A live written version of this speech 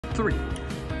3.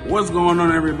 What's going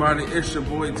on, everybody? It's your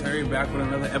boy Terry back with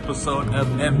another episode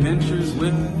of Adventures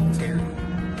with Terry.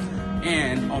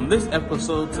 And on this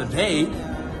episode today,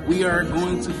 we are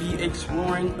going to be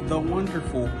exploring the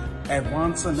wonderful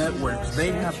Avanza networks.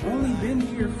 They have only been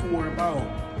here for about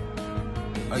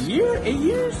a year, 8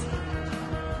 years.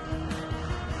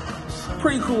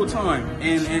 Pretty cool time,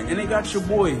 and they got your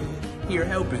boy here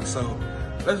helping. So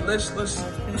let's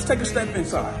take a step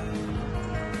inside.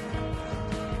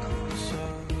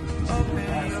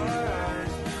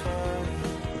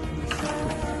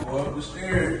 Go up the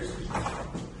stairs.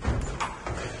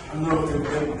 I know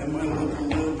it might look a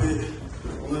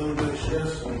little bit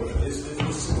stressful, but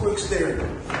it's a quick stair.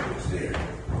 Here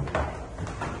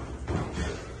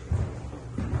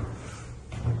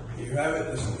you have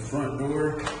it. This is the front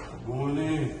door. Going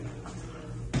in.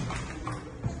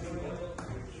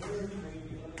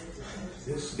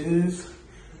 This is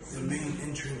the main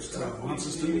entrance to Avanza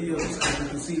Studios. As you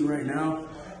can see right now,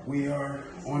 we are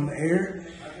on the air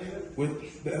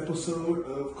with the episode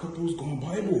of Couples Going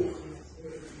Bible.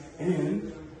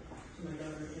 And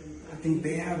I think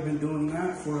they have been doing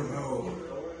that for about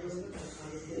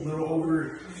a little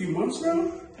over a few months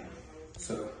now.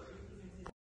 So,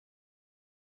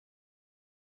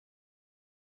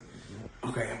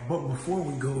 okay, but before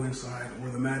we go inside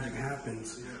where the magic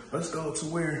happens, let's go to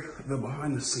where the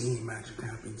behind the scene magic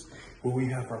happens, where we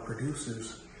have our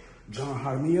producers, John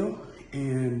Jaramillo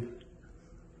and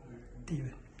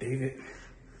David.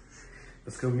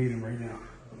 Let's go meet him right now.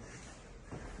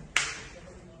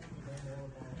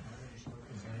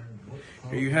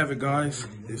 Here you have it, guys.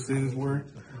 This is where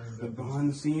the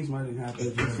behind the scenes magic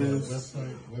happens. This is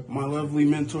my lovely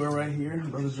mentor right here,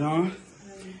 Brother John.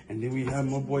 And then we have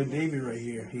my boy David right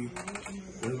here.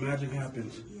 Where the magic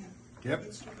happens. Yep,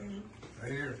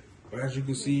 right here. But as you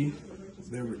can see,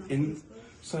 they're in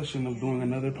session of doing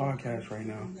another podcast right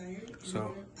now.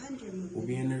 So we'll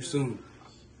be in there soon.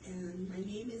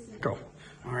 Go.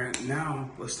 All right, now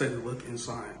let's take a look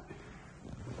inside.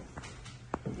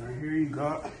 Right here you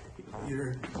got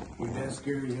your desk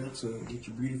area to get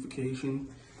your beautification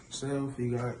stuff.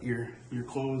 You got your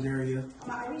clothes area,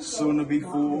 soon to be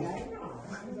full.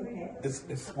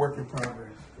 It's work in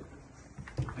progress.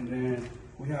 And then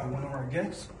we have one of our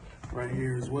guests right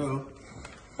here as well.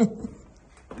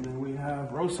 And then we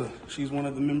have Rosa. She's one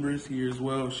of the members here as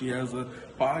well. She has a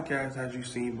podcast, as you've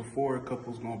seen before,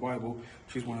 Couples Going Bible.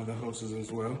 She's one of the hosts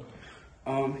as well.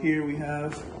 Here we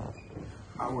have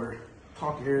our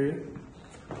talk area.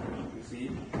 You can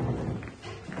see.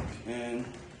 And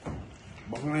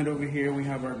behind over here, we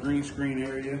have our green screen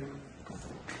area.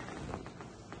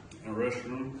 A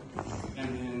restroom, and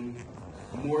then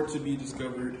more to be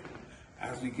discovered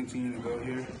as we continue to go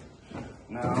here.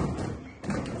 Now,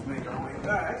 let's make our way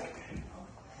back.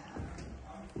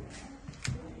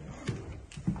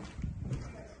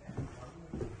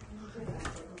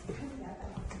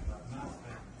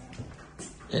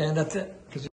 And that's it.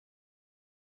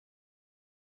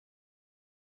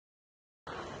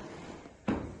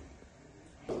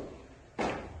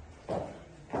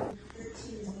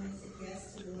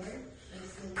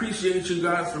 Appreciate you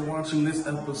guys for watching this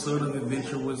episode of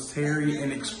Adventure with Terry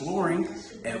and exploring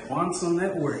Avanza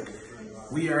Network.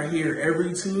 We are here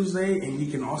every Tuesday, and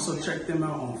you can also check them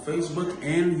out on Facebook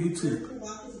and YouTube.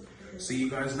 See you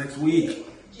guys next week.